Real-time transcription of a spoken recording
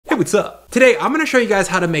what's up? Today, I'm gonna show you guys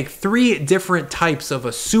how to make 3 different types of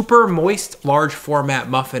a super moist, large format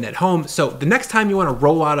muffin at home. So the next time you wanna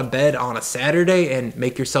roll out of bed on a Saturday and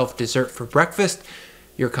make yourself dessert for breakfast,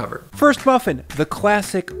 you're covered. First muffin, the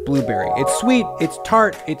classic blueberry. It's sweet, it's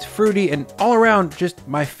tart, it's fruity, and all around just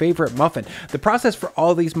my favorite muffin. The process for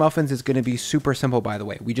all these muffins is gonna be super simple, by the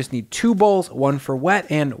way. We just need 2 bowls, 1 for wet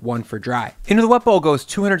and 1 for dry. Into the wet bowl goes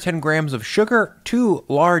 210 grams of sugar, 2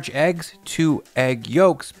 large eggs, 2 egg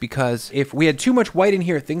yolks, because if we had too much white in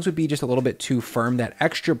here, things would be just a little bit too firm. That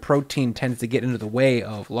extra protein tends to get into the way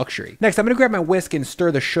of luxury. Next, I'm gonna grab my whisk and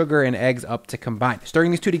stir the sugar and eggs up to combine.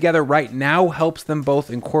 Stirring these two together right now helps them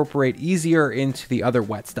both incorporate easier into the other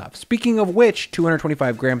wet stuff. Speaking of which,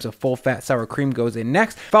 225 grams of full fat sour cream goes in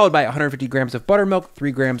next, followed by 150 grams of buttermilk,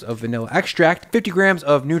 3 grams of vanilla extract, 50 grams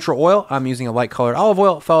of neutral oil, I'm using a light colored olive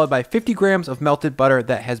oil, followed by 50 grams of melted butter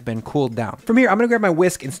that has been cooled down. From here, I'm gonna grab my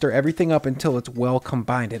whisk and stir everything up until it's well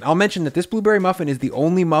combined. And I'll mention that this blueberry muffin is the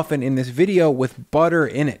only muffin in this video with butter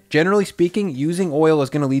in it. Generally speaking, using oil is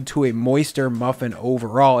gonna lead to a moister muffin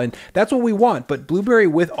overall, and that's what we want, but blueberry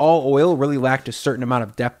with all oil really lacked a certain amount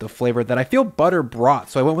of depth of flavor that I feel butter brought,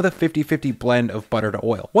 so I went with a 50-50 blend of butter to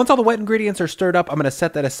oil. Once all the wet ingredients are stirred up, I'm gonna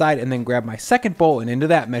set that aside and then grab my second bowl, and into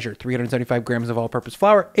that measure 375 grams of all-purpose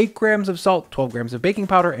flour, 8 grams of salt, 12 grams of baking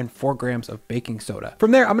powder, and 4 grams of baking soda. From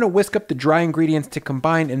there, I'm gonna whisk up the dry ingredients to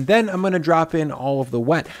combine, and then I'm gonna drop in all of the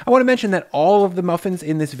wet. I wanna mention that all of the muffins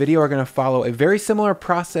in this video are gonna follow a very similar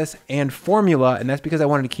process and formula, and that's because I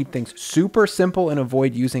wanted to keep things super simple and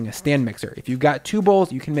avoid using a stand mixer. If you've got 2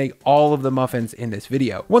 bowls, you can make all of the muffins in this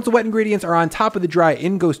video. Once the wet ingredients are on top of the dry,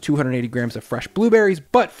 in goes 280 grams of fresh blueberries,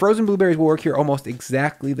 but frozen blueberries will work here almost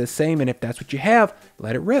exactly the same, and if that's what you have,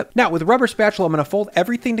 let it rip. Now, with a rubber spatula, I'm gonna fold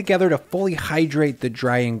everything together to fully hydrate the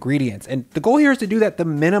dry ingredients, and the goal here is to do that the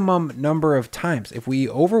minimum number of times. If we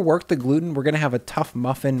overwork the gluten, we're gonna have a tough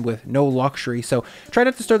muffin with no luxury, so try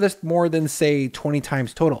not to stir this more than, say, 20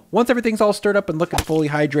 times total. Once everything's all stirred up and looking fully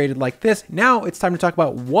hydrated like this, now it's time to talk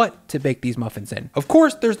about what to bake these muffins in. Of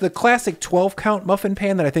course, there's the classic 12 count muffin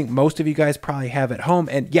pan that I think most of you guys probably have at home,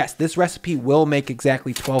 and yes, this recipe will make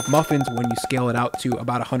exactly 12 muffins when you scale it out to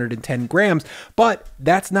about 110 grams, but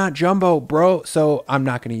that's not jumbo, bro, so I'm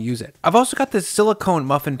not gonna use it. I've also got this silicone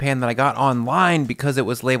muffin pan that I got online because it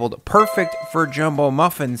was labeled perfect for jumbo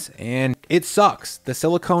muffins, and it sucks. The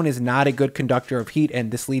silicone is not a good conductor of heat,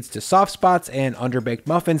 and this leads to soft spots and underbaked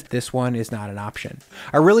muffins. This one is not an option.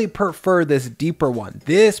 I really prefer this deeper one.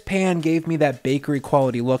 This pan gave me that bakery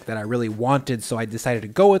quality look that I really wanted, so I decided to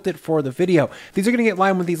go with it for the video. These are gonna get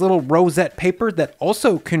lined with these little rosette papers that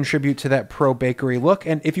also contribute to that pro bakery look,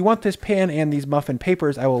 and if you want this pan and these muffin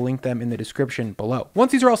papers, I will link them in the description below.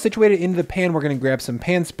 Once these are all situated into the pan, we're gonna grab some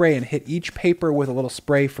pan spray and hit each paper with a little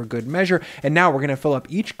spray for good measure, and now we're gonna fill up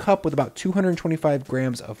each cup with about 225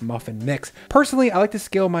 grams of muffin mix. Personally, I like to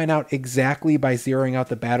scale mine out exactly by zeroing out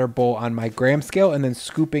the batter bowl on my gram scale and then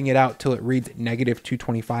scooping it out till it reads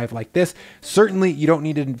 -225 like this. Certainly, you don't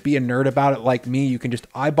need to be a nerd about it like me. You can just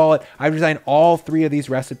eyeball it. I've designed all 3 of these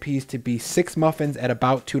recipes to be 6 muffins at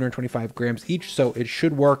about 225 grams each, so it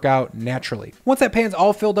should work out naturally. Once that pan's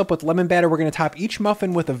all filled up with lemon batter, we're gonna top each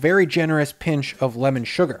muffin with a very generous pinch of lemon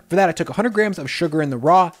sugar. For that, I took 100 grams of sugar in the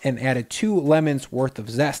raw and added 2 lemons worth of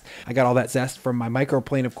zest. I got all that zest from my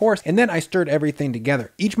microplane, of course, and then I stirred everything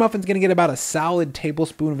together. Each muffin's gonna get about a solid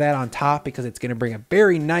tablespoon of that on top because it's gonna bring a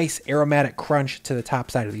very nice aromatic crunch to the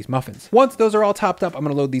top side of these muffins. Once those are all topped up, I'm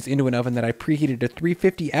gonna load these into an oven that I preheated to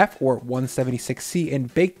 350F or 176C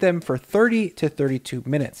and bake them for 30 to 32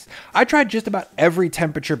 minutes. I tried just about every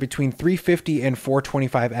temperature between 350 and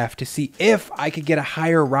 425F to see if I could get a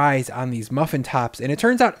higher rise on these muffin tops, and it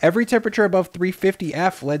turns out every temperature above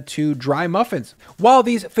 350F led to dry muffins. While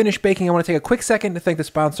these finish baking, I want to take a quick second to thank the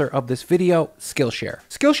sponsor of this video, Skillshare.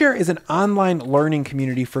 Skillshare is an online learning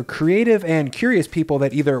community for creative and curious people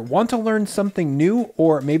that either want to learn something new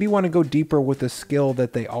or maybe want to go deeper with a skill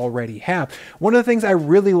that they already have. One of the things I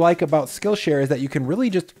really like about Skillshare is that you can really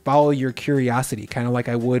just follow your curiosity, kind of like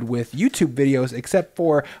I would with YouTube videos, except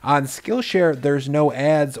for on Skillshare, there's no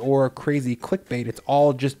ads or crazy clickbait. It's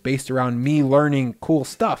all just based around me learning cool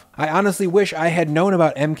stuff. I honestly wish I had known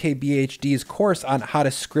about MKBHD's course on how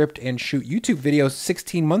to script and shoot YouTube videos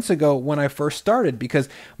 16 months ago when I first started, because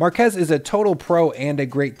Marquez is a total pro and a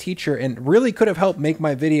great teacher and really could have helped make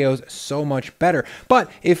my videos so much better. But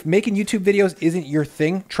if making YouTube videos isn't your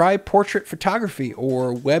thing, try portrait photography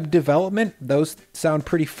or web development. Those sound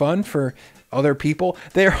pretty fun for other people.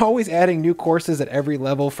 They're always adding new courses at every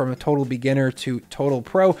level from a total beginner to total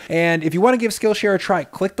pro. And if you want to give Skillshare a try,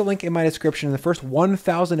 click the link in my description. The first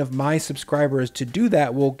 1,000 of my subscribers to do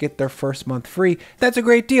that will get their first month free. That's a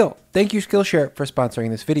great deal. Thank you, Skillshare, for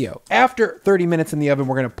sponsoring this video. After 30 minutes in the oven,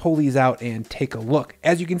 we're going to pull these out and take a look.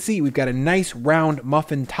 As you can see, we've got a nice round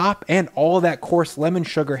muffin top, and all of that coarse lemon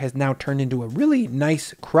sugar has now turned into a really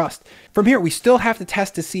nice crust. From here, we still have to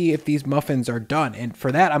test to see if these muffins are done. And for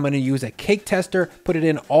that, I'm going to use a cake tester, put it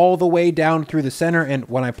in all the way down through the center. And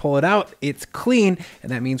when I pull it out, it's clean.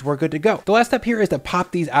 And that means we're good to go. The last step here is to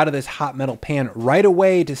pop these out of this hot metal pan right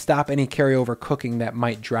away to stop any carryover cooking that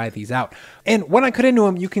might dry these out. And when I cut into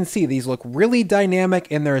them, you can see these look really dynamic,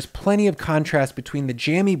 and there is plenty of contrast between the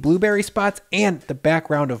jammy blueberry spots and the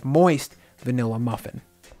background of moist vanilla muffin.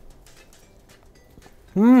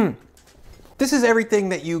 This is everything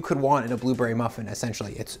that you could want in a blueberry muffin,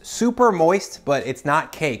 essentially. It's super moist, but it's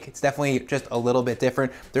not cake. It's definitely just a little bit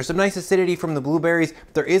different. There's some nice acidity from the blueberries.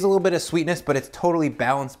 There is a little bit of sweetness, but it's totally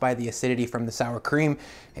balanced by the acidity from the sour cream.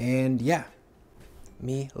 And yeah,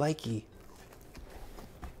 me likey.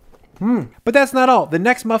 But that's not all. The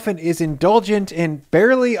next muffin is indulgent and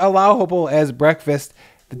barely allowable as breakfast.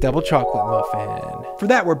 The double chocolate muffin. For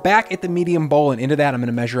that, we're back at the medium bowl, and into that, I'm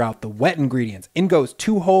gonna measure out the wet ingredients. In goes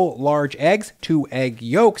 2 whole large eggs, 2 egg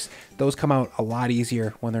yolks. Those come out a lot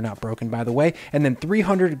easier when they're not broken, by the way. And then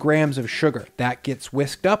 300 grams of sugar. That gets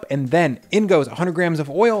whisked up, and then in goes 100 grams of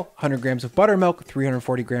oil, 100 grams of buttermilk,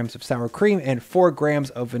 340 grams of sour cream, and 4 grams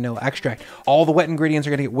of vanilla extract. All the wet ingredients are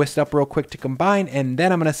gonna get whisked up real quick to combine, and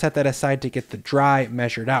then I'm gonna set that aside to get the dry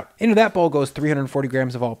measured out. Into that bowl goes 340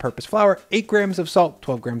 grams of all-purpose flour, 8 grams of salt,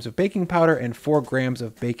 12 grams of baking powder, and 4 grams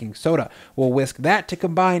of baking soda. We'll whisk that to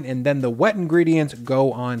combine, and then the wet ingredients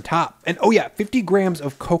go on top. And oh yeah, 50 grams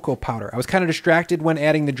of cocoa powder. I was kind of distracted when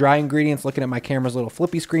adding the dry ingredients, looking at my camera's little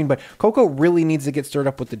flippy screen, but cocoa really needs to get stirred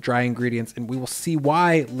up with the dry ingredients, and we will see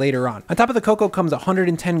why later on. On top of the cocoa comes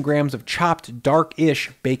 110 grams of chopped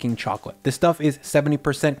dark-ish baking chocolate. This stuff is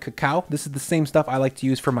 70% cacao. This is the same stuff I like to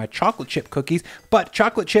use for my chocolate chip cookies, but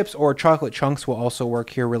chocolate chips or chocolate chunks will also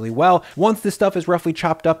work here really well. Once this stuff is roughly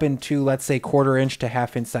chopped up into, let's say, 1/4 inch to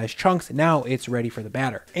 1/2 inch size chunks, now it's ready for the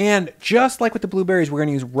batter. And just like with the blueberries, we're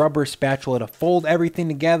gonna use rubber spatula to fold everything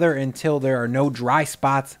together until there are no dry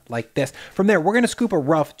spots like this. From there, we're gonna scoop a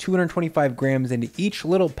rough 225 grams into each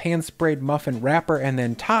little pan sprayed muffin wrapper, and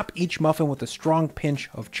then top each muffin with a strong pinch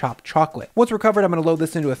of chopped chocolate. Once we're covered, I'm gonna load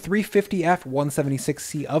this into a 350F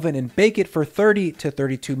 176C oven and bake it for 30 to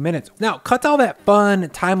 32 minutes. Now, cut all that fun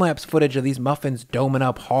time-lapse footage of these muffins doming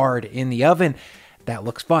up hard in the oven. That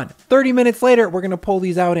looks fun. 30 minutes later, we're gonna pull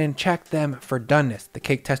these out and check them for doneness. The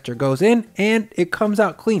cake tester goes in and it comes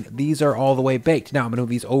out clean. These are all the way baked. Now I'm gonna move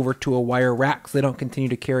these over to a wire rack so they don't continue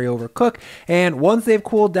to carry over cook. And once they've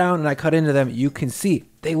cooled down and I cut into them, you can see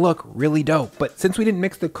they look really dope. But since we didn't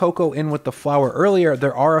mix the cocoa in with the flour earlier,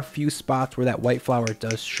 there are a few spots where that white flour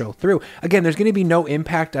does show through. Again, there's gonna be no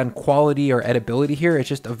impact on quality or edibility here. It's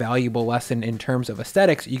just a valuable lesson in terms of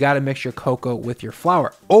aesthetics. You gotta mix your cocoa with your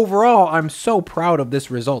flour. Overall, I'm so proud of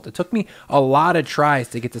this result. It took me a lot of tries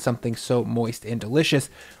to get to something so moist and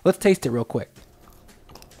delicious. Let's taste it real quick.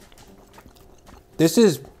 This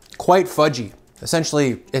is quite fudgy.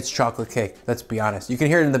 Essentially, it's chocolate cake, let's be honest. You can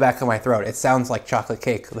hear it in the back of my throat. It sounds like chocolate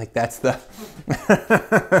cake. Like that's the...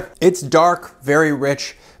 It's dark, very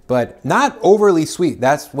rich, but not overly sweet.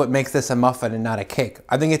 That's what makes this a muffin and not a cake.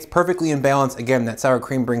 I think it's perfectly in balance. Again, that sour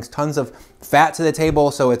cream brings tons of fat to the table,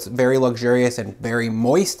 so it's very luxurious and very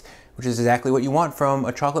moist, which is exactly what you want from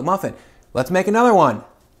a chocolate muffin. Let's make another one.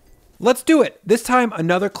 Let's do it. This time,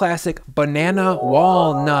 another classic banana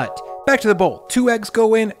walnut. Back to the bowl. 2 eggs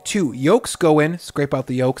go in, 2 yolks go in. Scrape out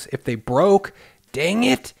the yolks if they broke. Dang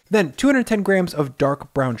it. Then 210 grams of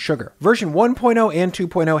dark brown sugar. Version 1.0 and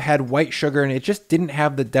 2.0 had white sugar, and it just didn't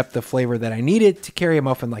have the depth of flavor that I needed to carry a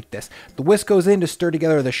muffin like this. The whisk goes in to stir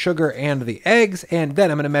together the sugar and the eggs, and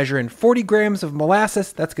then I'm gonna measure in 40 grams of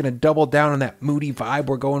molasses. That's gonna double down on that moody vibe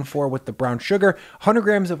we're going for with the brown sugar. 100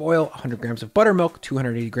 grams of oil, 100 grams of buttermilk,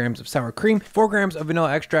 280 grams of sour cream, 4 grams of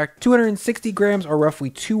vanilla extract, 260 grams or roughly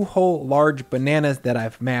 2 whole large bananas that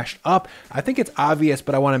I've mashed up. I think it's obvious,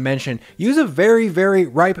 but I wanna mention, use a very, very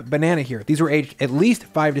ripe banana here. These were aged at least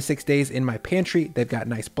 5 to 6 days in my pantry. They've got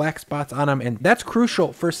nice black spots on them, and that's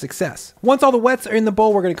crucial for success. Once all the wets are in the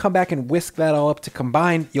bowl, we're gonna come back and whisk that all up to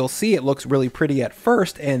combine. You'll see it looks really pretty at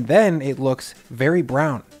first, and then it looks very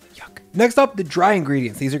brown. Yuck. Next up, the dry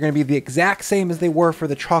ingredients. These are going to be the exact same as they were for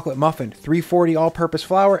the chocolate muffin. 340 all-purpose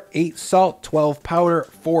flour, 8 salt, 12 powder,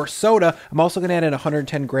 4 soda. I'm also going to add in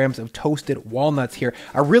 110 grams of toasted walnuts here.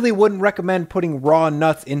 I really wouldn't recommend putting raw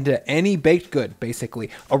nuts into any baked good, basically.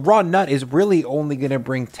 A raw nut is really only going to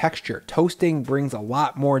bring texture. Toasting brings a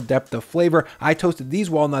lot more depth of flavor. I toasted these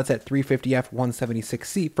walnuts at 350F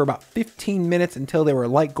 176C for about 15 minutes until they were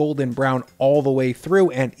light golden brown all the way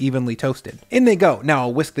through and evenly toasted. In they go. Now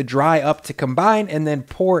I'll whisk the dry up to combine and then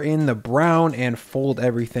pour in the brown and fold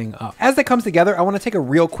everything up. As that comes together, I want to take a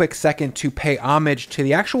real quick second to pay homage to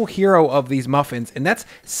the actual hero of these muffins, and that's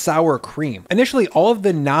sour cream. Initially, all of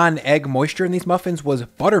the non-egg moisture in these muffins was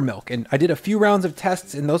buttermilk, and I did a few rounds of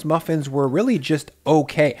tests and those muffins were really just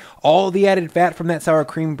okay. All the added fat from that sour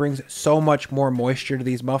cream brings so much more moisture to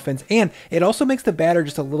these muffins, and it also makes the batter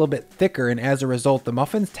just a little bit thicker, and as a result, the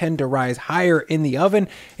muffins tend to rise higher in the oven.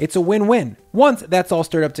 It's a win-win. Once that's all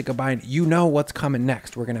stirred up to combine, you know what's coming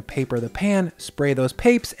next. We're gonna paper the pan, spray those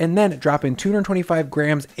papes, and then drop in 225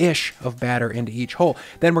 grams-ish of batter into each hole.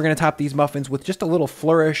 Then we're gonna top these muffins with just a little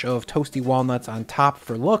flourish of toasty walnuts on top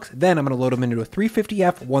for looks. Then I'm gonna load them into a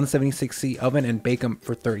 350F 176C oven and bake them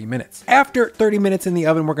for 30 minutes. After 30 minutes in the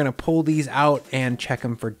oven, we're gonna pull these out and check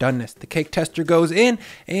them for doneness. The cake tester goes in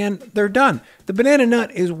and they're done. The banana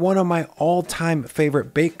nut is one of my all-time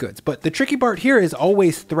favorite baked goods, but the tricky part here is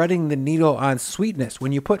always threading the needle on sweetness.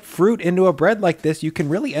 When you put fruit into a bread like this, you can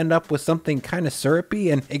really end up with something kind of syrupy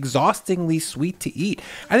and exhaustingly sweet to eat.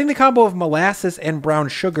 I think the combo of molasses and brown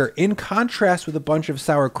sugar, in contrast with a bunch of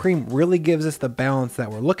sour cream, really gives us the balance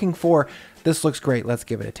that we're looking for. This looks great. Let's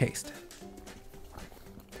give it a taste.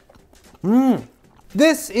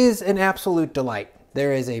 This is an absolute delight.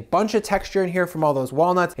 There is a bunch of texture in here from all those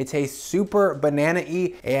walnuts. It tastes super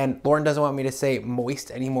banana-y, and Lauren doesn't want me to say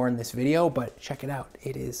moist anymore in this video, but check it out.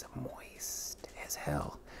 It is moist as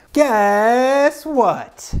hell. Guess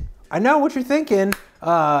what? I know what you're thinking.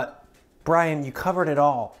 Brian, you covered it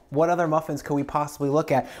all. What other muffins could we possibly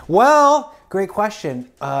look at? Well, great question.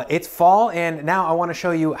 It's fall, and now I want to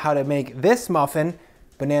show you how to make this muffin,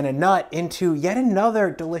 banana nut, into yet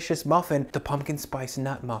another delicious muffin, the pumpkin spice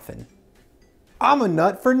nut muffin. I'm a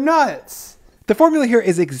nut for nuts. The formula here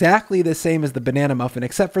is exactly the same as the banana muffin,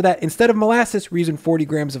 except for that instead of molasses, we're using 40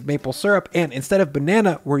 grams of maple syrup, and instead of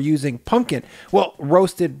banana, we're using pumpkin. Well,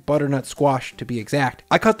 roasted butternut squash to be exact.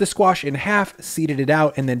 I cut the squash in half, seeded it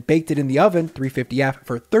out, and then baked it in the oven, 350F,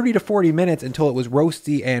 for 30 to 40 minutes until it was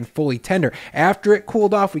roasty and fully tender. After it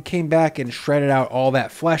cooled off, we came back and shredded out all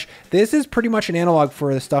that flesh. This is pretty much an analog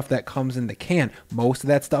for the stuff that comes in the can. Most of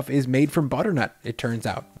that stuff is made from butternut, it turns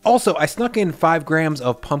out. Also, I snuck in 5 grams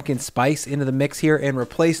of pumpkin spice into the mix here and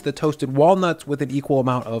replaced the toasted walnuts with an equal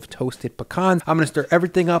amount of toasted pecans. I'm gonna stir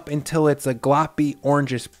everything up until it's a gloppy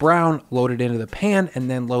orangish brown, load it into the pan, and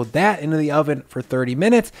then load that into the oven for 30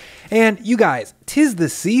 minutes. And you guys, 'tis the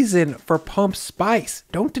season for pumpkin spice.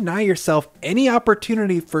 Don't deny yourself any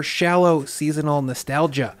opportunity for shallow seasonal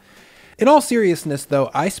nostalgia. In all seriousness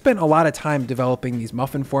though, I spent a lot of time developing these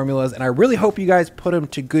muffin formulas, and I really hope you guys put them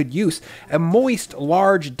to good use. A moist,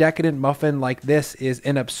 large, decadent muffin like this is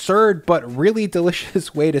an absurd but really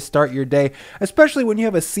delicious way to start your day, especially when you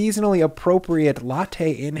have a seasonally appropriate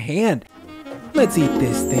latte in hand. Let's eat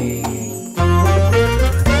this thing.